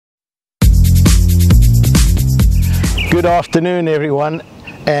Good afternoon, everyone,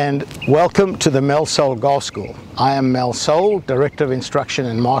 and welcome to the Mel Soul Golf School. I am Mel Soul, Director of Instruction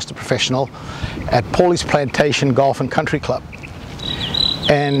and Master Professional at Pawleys Plantation Golf and Country Club.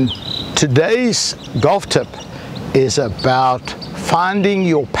 And today's golf tip is about finding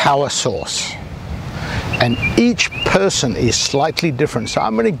your power source. And each person is slightly different. So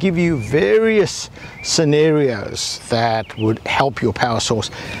I'm going to give you various scenarios that would help your power source.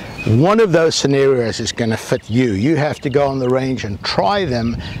 One of those scenarios is going to fit you. You have to go on the range and try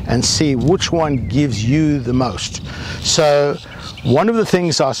them and see which one gives you the most. So one of the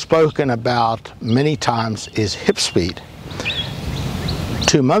things I've spoken about many times is hip speed.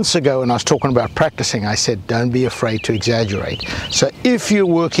 2 months ago when I was talking about practicing, I said don't be afraid to exaggerate. So if you're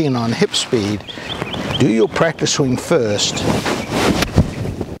working on hip speed, do your practice swing first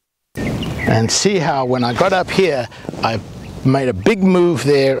and see how when I got up here I made a big move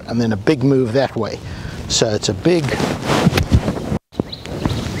there and then a big move that way. So it's a big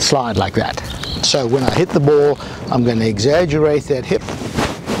slide like that. So when I hit the ball, I'm going to exaggerate that hip.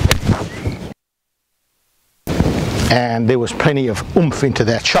 And there was plenty of oomph into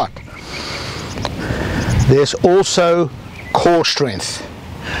that shot. There's also core strength.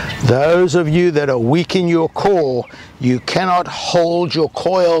 Those of you that are weak in your core, you cannot hold your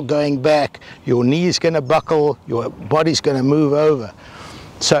coil going back. Your knee's going to buckle, your body's going to move over.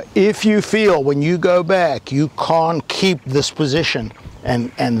 So if you feel when you go back you can't keep this position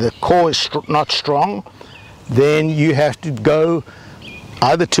and the core is not strong, then you have to go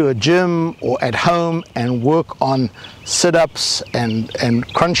either to a gym or at home and work on sit-ups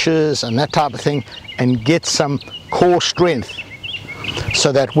and crunches and that type of thing and get some core strength,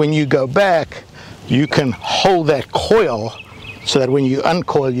 so that when you go back you can hold that coil, so that when you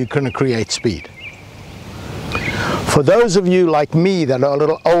uncoil you're going to create speed. For those of you like me that are a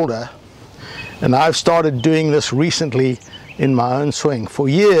little older, and I've started doing this recently in my own swing, for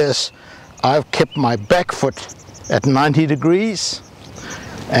years I've kept my back foot at 90 degrees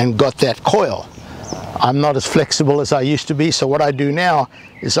and got that coil. I'm not as flexible as I used to be, so what I do now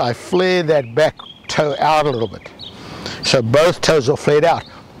is I flare that back toe out a little bit. So both toes are flared out.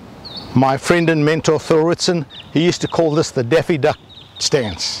 My friend and mentor Phil Ritson, he used to call this the Daffy Duck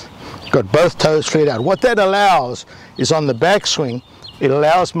stance. Got both toes flared out. What that allows is on the backswing, it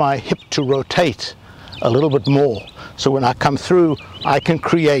allows my hip to rotate a little bit more. So when I come through, I can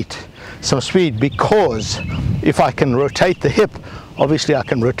create some speed, because if I can rotate the hip, obviously I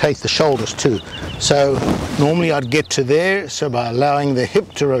can rotate the shoulders too. So normally I'd get to there, so by allowing the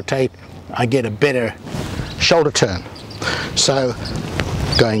hip to rotate, I get a better shoulder turn. So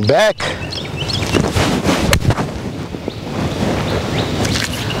going back,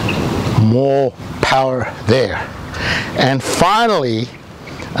 more power there. And finally,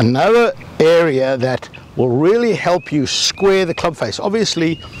 another area that will really help you square the club face.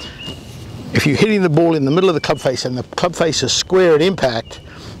 Obviously, if you're hitting the ball in the middle of the club face and the club face is square at impact,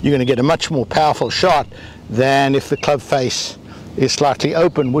 you're going to get a much more powerful shot than if the club face is slightly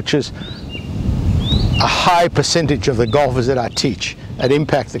open, which is a high percentage of the golfers that I teach. At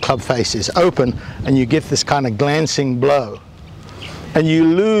impact the club face is open and you get this kind of glancing blow. And you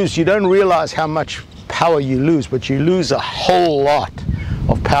lose, you don't realize how much power you lose, but you lose a whole lot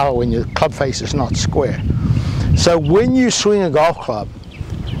of power when your club face is not square. So when you swing a golf club,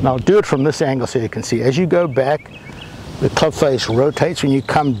 and I'll do it from this angle so you can see, as you go back, the club face rotates. When you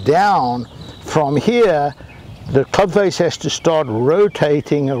come down from here, the club face has to start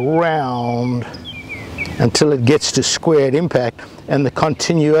rotating around until it gets to squared impact, and the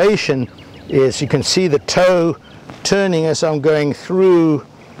continuation is, you can see the toe turning as I'm going through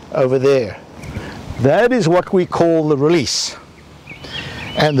over there. That is what we call the release.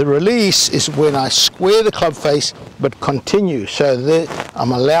 And the release is when I square the club face but continue, so that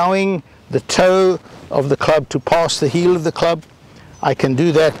I'm allowing the toe of the club to pass the heel of the club. I can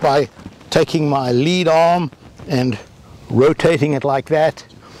do that by taking my lead arm and rotating it like that.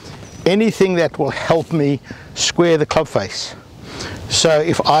 Anything that will help me square the club face. So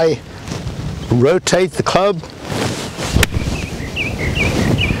if I rotate the club,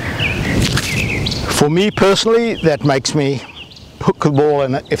 for me personally, that makes me hook the ball,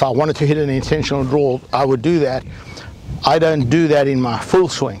 and if I wanted to hit an intentional draw, I would do that. I don't do that in my full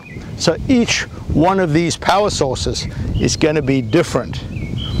swing. So each one of these power sources is going to be different.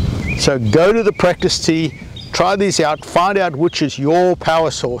 So go to the practice tee, try these out, find out which is your power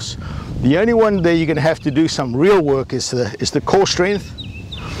source. The only one that you're going to have to do some real work is the core strength,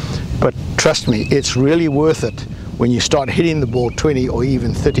 but trust me, it's really worth it when you start hitting the ball 20 or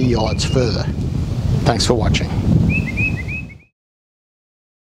even 30 yards further. Thanks for watching.